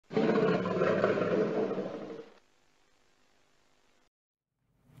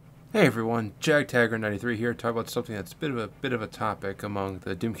Hey everyone, JagTagger93 here to talk about something that's a bit of a topic among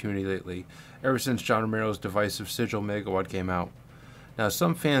the Doom community lately, ever since John Romero's divisive Sigil Megawad came out. Now,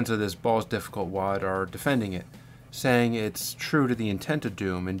 some fans of this balls difficult wad are defending it, saying it's true to the intent of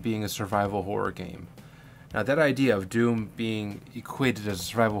Doom in being a survival horror game. Now, that idea of Doom being equated as a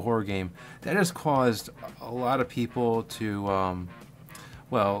survival horror game, that has caused a lot of people to,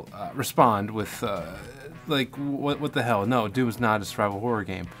 respond with, what the hell? No, Doom is not a survival horror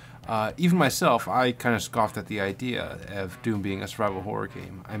game. Even myself, I kind of scoffed at the idea of Doom being a survival horror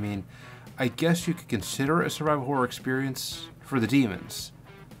game. I mean, I guess you could consider it a survival horror experience for the demons.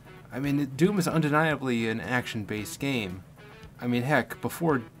 I mean, Doom is undeniably an action-based game. I mean, heck,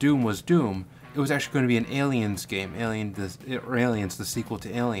 before Doom was Doom, it was actually going to be an Aliens game, Aliens, the sequel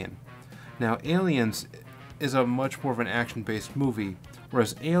to Alien. Now, Aliens is a much more of an action-based movie,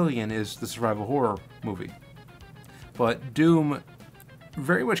 whereas Alien is the survival horror movie. But Doom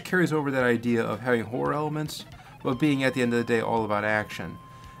very much carries over that idea of having horror elements, but being at the end of the day all about action.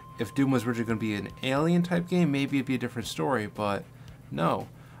 If Doom was originally going to be an Alien type game, maybe it'd be a different story, but no.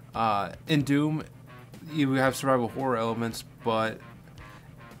 In Doom, you have survival horror elements, but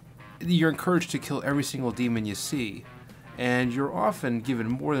you're encouraged to kill every single demon you see, and you're often given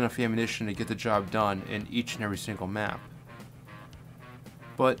more than enough ammunition to get the job done in each and every single map.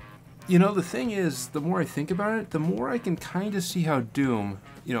 But you know, the thing is, the more I think about it, the more I can kind of see how Doom,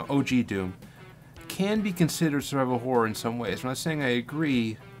 OG Doom, can be considered survival horror in some ways. I'm not saying I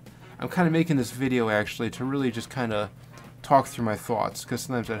agree. I'm kind of making this video, actually, to really just kind of talk through my thoughts, because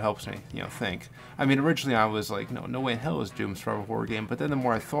sometimes that helps me, think. I mean, originally I was like, no way in hell is Doom a survival horror game, but then the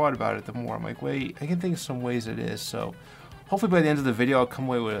more I thought about it, the more I'm like, wait, I can think of some ways it is. So hopefully by the end of the video, I'll come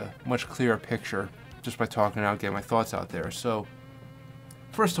away with a much clearer picture just by talking out, getting my thoughts out there. So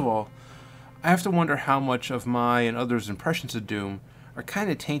first of all, I have to wonder how much of my and others' impressions of Doom are kind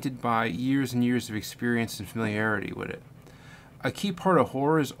of tainted by years and years of experience and familiarity with it. A key part of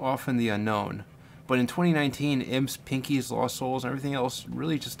horror is often the unknown, but in 2019, imps, pinkies, lost souls, and everything else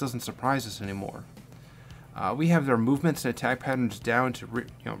really just doesn't surprise us anymore. We have their movements and attack patterns down to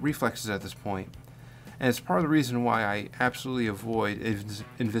reflexes at this point, and it's part of the reason why I absolutely avoid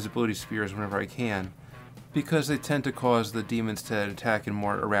invisibility spears whenever I can, because they tend to cause the demons to attack in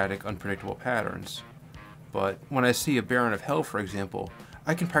more erratic, unpredictable patterns. But when I see a Baron of Hell, for example,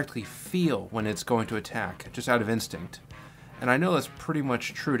 I can practically feel when it's going to attack, just out of instinct. And I know that's pretty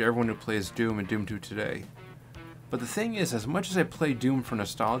much true to everyone who plays Doom and Doom 2 today. But the thing is, as much as I play Doom for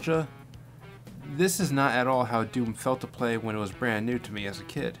nostalgia, this is not at all how Doom felt to play when it was brand new to me as a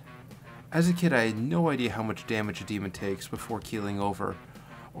kid. As a kid, I had no idea how much damage a demon takes before keeling over,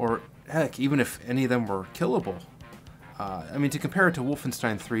 or heck, even if any of them were killable. I mean, to compare it to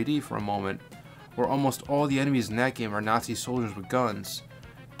Wolfenstein 3D for a moment, where almost all the enemies in that game are Nazi soldiers with guns,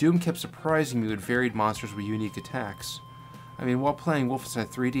 Doom kept surprising me with varied monsters with unique attacks. I mean, while playing Wolfenstein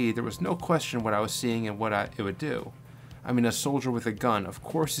 3D, there was no question what I was seeing and what it would do. I mean, a soldier with a gun, of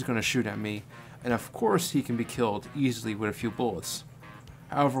course he's going to shoot at me, and of course he can be killed easily with a few bullets.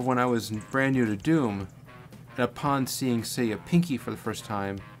 However, when I was brand new to Doom, and upon seeing, say, a pinky for the first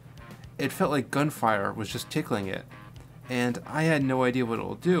time, it felt like gunfire was just tickling it, and I had no idea what it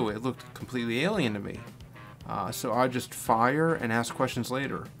will do. It looked completely alien to me. So I'd just fire and ask questions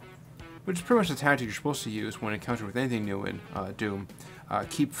later, which is pretty much the tactic you're supposed to use when encountered with anything new in Doom.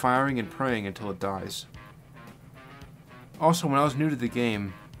 Keep firing and praying until it dies. Also, when I was new to the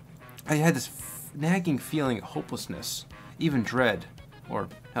game, I had this nagging feeling of hopelessness, even dread, or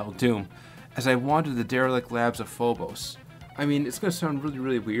hell, Doom, as I wandered the derelict labs of Phobos. I mean, it's going to sound really,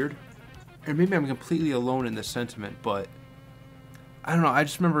 really weird, and maybe I'm completely alone in this sentiment, but I don't know, I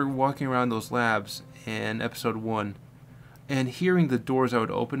just remember walking around those labs in episode 1 and hearing the doors I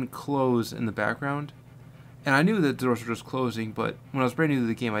would open close in the background. And I knew that the doors were just closing, but when I was brand new to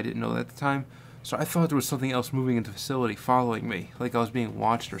the game, I didn't know that at the time, so I thought there was something else moving into the facility following me, like I was being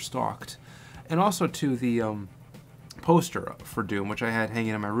watched or stalked. And also, too, the poster for Doom, which I had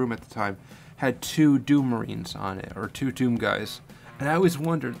hanging in my room at the time, had 2 Doom Marines on it, or 2 Doom guys. And I always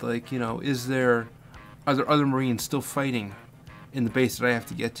wondered, like, are there other Marines still fighting in the base that I have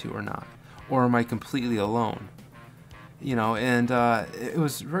to get to or not? Or am I completely alone? And it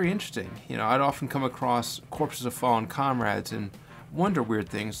was very interesting. I'd often come across corpses of fallen comrades and wonder weird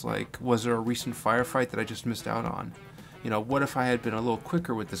things like, was there a recent firefight that I just missed out on? What if I had been a little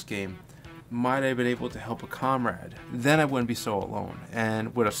quicker with this game? Might I have been able to help a comrade? Then I wouldn't be so alone.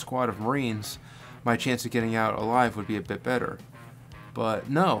 And with a squad of Marines, my chance of getting out alive would be a bit better. But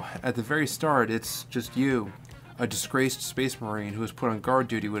no, at the very start, it's just you, a disgraced space marine who is put on guard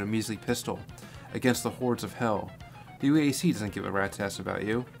duty with a measly pistol against the hordes of hell. The UAC doesn't give a rat's ass about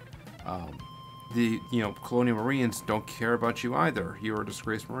you. The Colonial Marines don't care about you either. You're a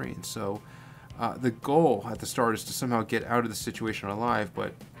disgraced Marine. So the goal at the start is to somehow get out of the situation alive,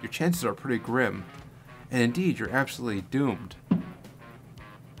 but your chances are pretty grim. And indeed, you're absolutely doomed.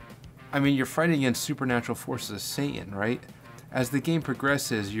 I mean, you're fighting against supernatural forces of Satan, right? As the game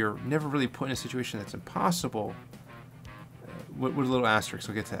progresses, you're never really put in a situation that's impossible. With a little asterisk,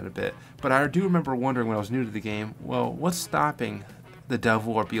 I'll get to that in a bit. But I do remember wondering when I was new to the game, well, what's stopping the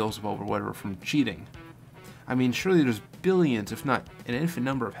devil or Beelzebub or whatever from cheating? I mean, surely there's billions, if not an infinite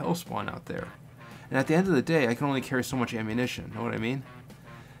number of Hellspawn out there. And at the end of the day, I can only carry so much ammunition, know what I mean?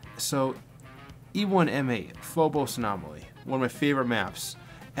 So, E1M8, Phobos Anomaly, one of my favorite maps.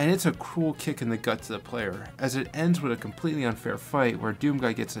 And it's a cruel kick in the gut to the player, as it ends with a completely unfair fight where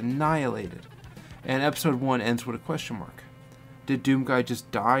Doomguy gets annihilated. And episode 1 ends with a question mark. Did Doomguy just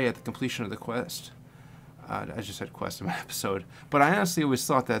die at the completion of the quest? I just said quest in my episode. But I honestly always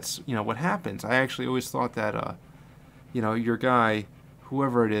thought that's, what happens. I actually always thought that, your guy,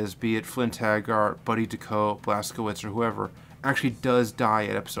 whoever it is, be it Flint Taggart, Buddy DeCote, Blazkowicz, or whoever, actually does die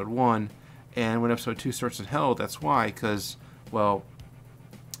at episode 1. And when episode 2 starts in hell, that's why, because, well,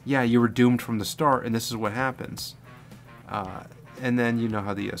 yeah, you were doomed from the start, and this is what happens. And then you know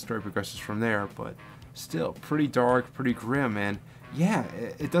how the story progresses from there, but still, pretty dark, pretty grim, and yeah,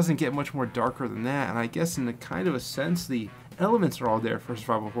 it doesn't get much more darker than that, and I guess in a kind of a sense, the elements are all there for a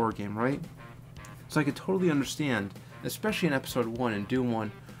survival horror game, right? So I could totally understand, especially in episode 1 and Doom 1,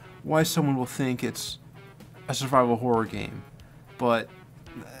 why someone will think it's a survival horror game. But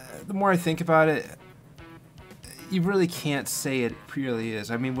the more I think about it, you really can't say it really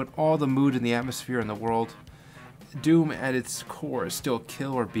is. I mean, with all the mood and the atmosphere in the world, Doom at its core is still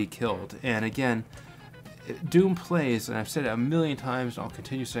kill or be killed. And again, Doom plays, and I've said it a million times, and I'll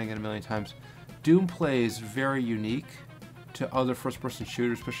continue saying it a million times, Doom plays very unique to other first-person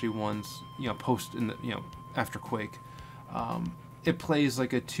shooters, especially ones, post in the, after Quake. It plays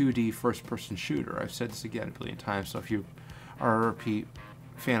like a 2D first-person shooter. I've said this again a billion times, so if you are a repeat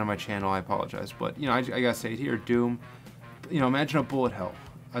fan of my channel, I apologize. But, I gotta say it here, Doom, imagine a bullet hell,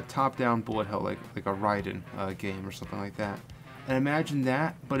 a top-down bullet hell, like a Raiden game or something like that. And imagine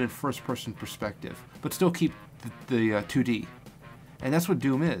that, but in first-person perspective, but still keep the 2D. And that's what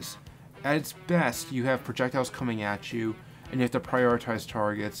Doom is. At its best, you have projectiles coming at you, and you have to prioritize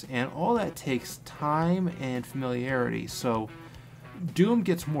targets, and all that takes time and familiarity. So Doom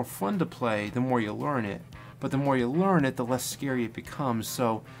gets more fun to play the more you learn it, but the more you learn it, the less scary it becomes.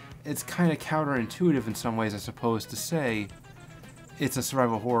 So it's kind of counterintuitive in some ways, I suppose, to say it's a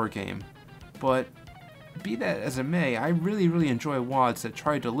survival horror game. But be that as it may, I really, really enjoy WODs that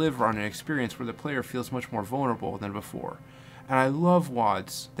try to deliver on an experience where the player feels much more vulnerable than before. And I love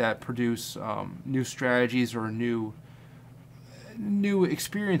WODs that produce new strategies or new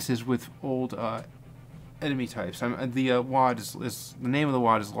experiences with old enemy types. The WOD is the name of the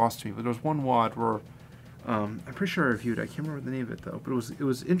WOD is lost to me, but there was one WOD where I'm pretty sure I reviewed it. I can't remember the name of it though, but it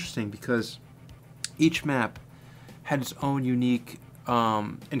was interesting because each map had its own unique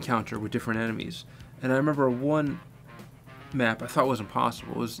encounter with different enemies. And I remember one map I thought was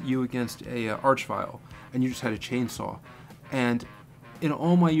impossible. It was you against a archvile, and you just had a chainsaw. And in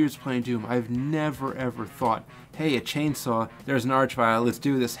all my years playing Doom, I've never ever thought, hey, a chainsaw, there's an archvile, let's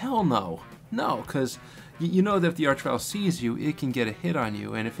do this. Hell no. No, because you know that if the archvile sees you, it can get a hit on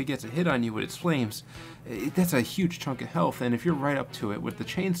you. And if it gets a hit on you with its flames, that's a huge chunk of health. And if you're right up to it with the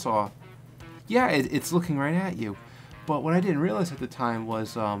chainsaw, yeah, it's looking right at you. But what I didn't realize at the time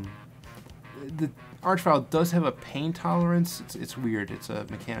was the archvile does have a pain tolerance. It's weird. It's a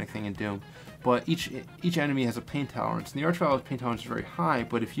mechanic thing in Doom. But each enemy has a pain tolerance. And the archvile's pain tolerance is very high,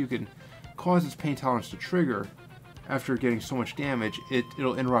 but if you can cause its pain tolerance to trigger after getting so much damage,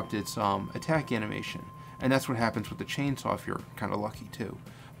 it'll interrupt its attack animation. And that's what happens with the chainsaw if you're kind of lucky too.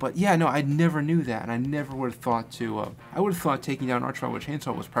 But yeah, no, I never knew that, and I never would have thought to... I would have thought taking down archvile with a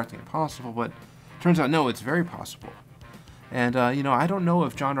chainsaw was practically impossible, but turns out, no, it's very possible. And, I don't know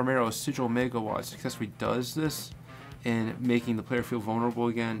if John Romero's Sigil Megawatts successfully does this in making the player feel vulnerable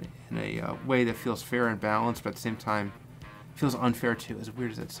again in a way that feels fair and balanced, but at the same time feels unfair too, as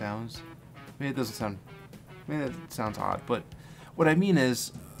weird as that sounds. Maybe that sounds odd, but what I mean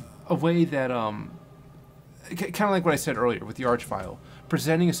is a way that, kind of like what I said earlier with the archvile,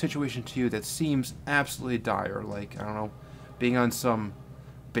 presenting a situation to you that seems absolutely dire, like, I don't know, being on some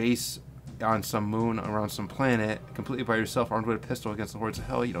base on some moon around some planet completely by yourself armed with a pistol against the hordes of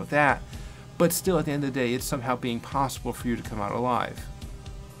hell, that, but still at the end of the day it's somehow being possible for you to come out alive,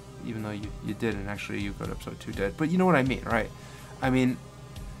 even though you didn't. Actually, you go to episode 2 dead, but you know what I mean, right? I mean,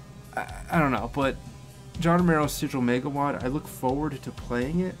 I don't know, but John Romero's Sigil Megawad, I look forward to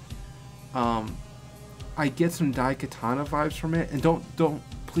playing it, I get some Daikatana vibes from it, and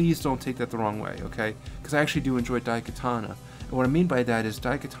please don't take that the wrong way, okay? Because I actually do enjoy Daikatana. And what I mean by that is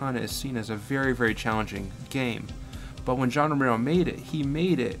Daikatana is seen as a very, very challenging game. But when John Romero made it, he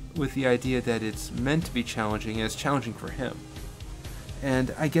made it with the idea that it's meant to be challenging, and it's challenging for him.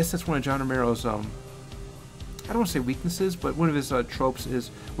 And I guess that's one of John Romero's, I don't want to say weaknesses, but one of his tropes is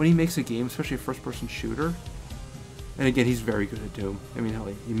when he makes a game, especially a first-person shooter. And again, he's very good at Doom. I mean, hell,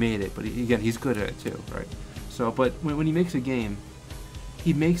 he made it, but again, he's good at it too, right? So, but when he makes a game,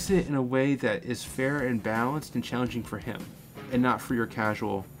 he makes it in a way that is fair and balanced and challenging for him, and not for your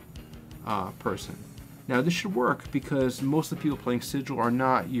casual person. Now, this should work because most of the people playing Sigil are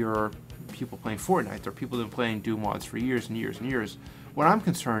not your people playing Fortnite. They're people that have been playing Doom mods for years and years and years. What I'm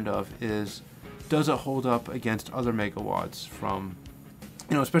concerned of is, does it hold up against other megawads from,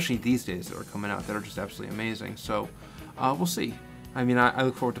 especially these days that are coming out that are just absolutely amazing. So, we'll see. I mean, I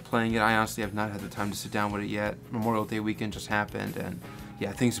look forward to playing it. I honestly have not had the time to sit down with it yet. Memorial Day weekend just happened, and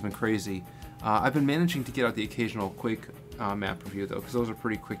yeah, things have been crazy. I've been managing to get out the occasional Quake map review, though, because those are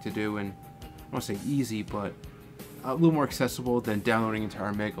pretty quick to do, and I don't want to say easy, but a little more accessible than downloading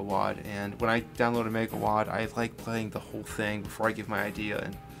entire megawad. And when I download a megawad, I like playing the whole thing before I give my idea.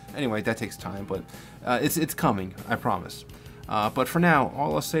 And anyway, that takes time, but it's coming, I promise. But for now,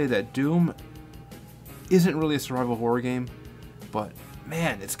 I'll say that Doom isn't really a survival horror game, but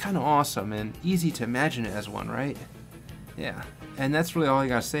man, it's kind of awesome and easy to imagine it as one, right? Yeah, and that's really all I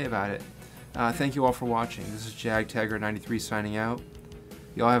gotta say about it. Thank you all for watching. This is JagTagger93 signing out.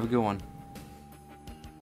 Y'all have a good one.